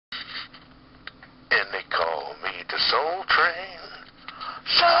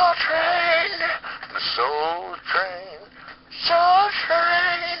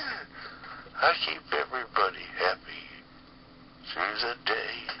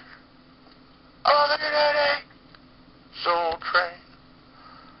Other Soul Train.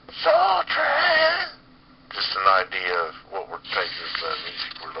 Soul Train. Just an idea of what we're taking with the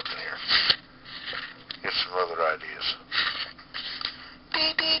music we're looking here. Get some other ideas.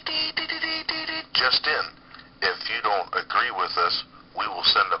 Just in, if you don't agree with us, we will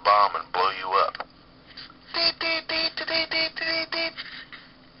send a bomb and blow you up.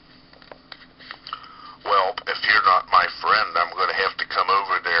 Well, if you're not my friend, I'm going to have to come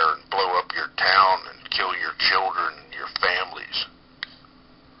over there and blow up your town and kill your children and your families.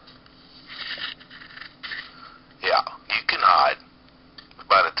 Yeah, you can hide.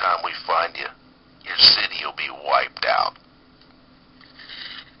 By the time we find you, your city will be wiped out.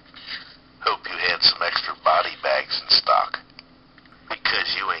 Hope you had some extra body bags in stock, because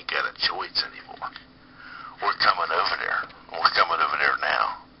you ain't got a choice anymore. We're coming over there. We're coming over there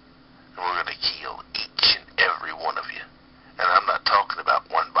now. And we're going to kill each and every one of you. And I'm not talking about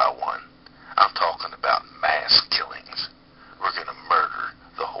one by one. I'm talking about mass killings. We're going to murder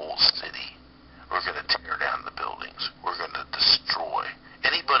the whole city. We're going to tear down the buildings. We're going to destroy.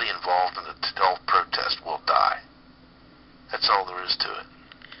 Anybody involved in the adult protest will die. That's all there is to it.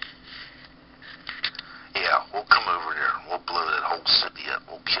 Yeah, we'll come over there and we'll blow that whole city up.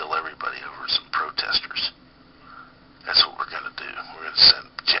 We'll kill everybody over some protesters. That's what we're going to do. We're going to send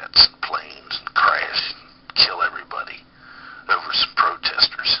jets and planes and crash and kill everybody over some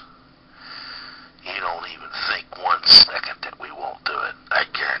protesters. You don't even think 1 second that we won't do it. I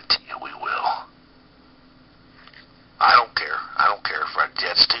guarantee you we will. I don't care. I don't care if our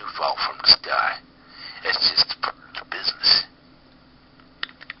jets do fall from the sky. It's just part of the business.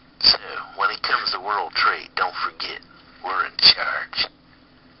 So, when it comes to World Trade, don't forget, we're in charge.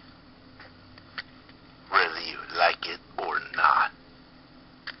 Whether you like it or not,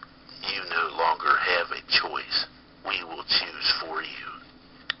 you no longer have a choice. We will choose for you.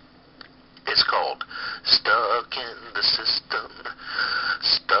 It's called Stuck in the System.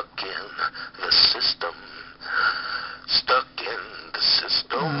 Stuck in the System. Stuck in the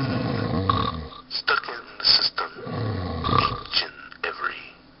System. Stuck in the System. Each and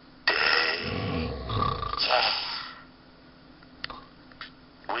every day. Yeah.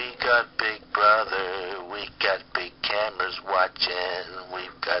 We got Big Brother. We got big cameras watching.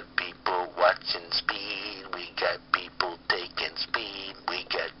 We've got people watching speed. We got people taking speed. We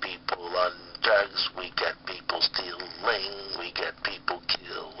got people on drugs. We got people stealing. We got people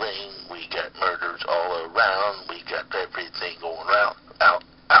killing. We got murders all around. We got everything going out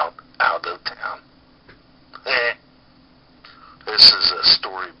of town. This is a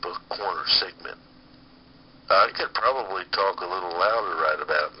Storybook Corner segment. I could probably talk a little louder right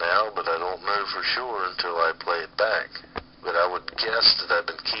about now, but I don't know for sure until I play it back. But I would guess that I've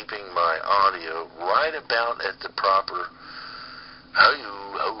been keeping my audio right about at the proper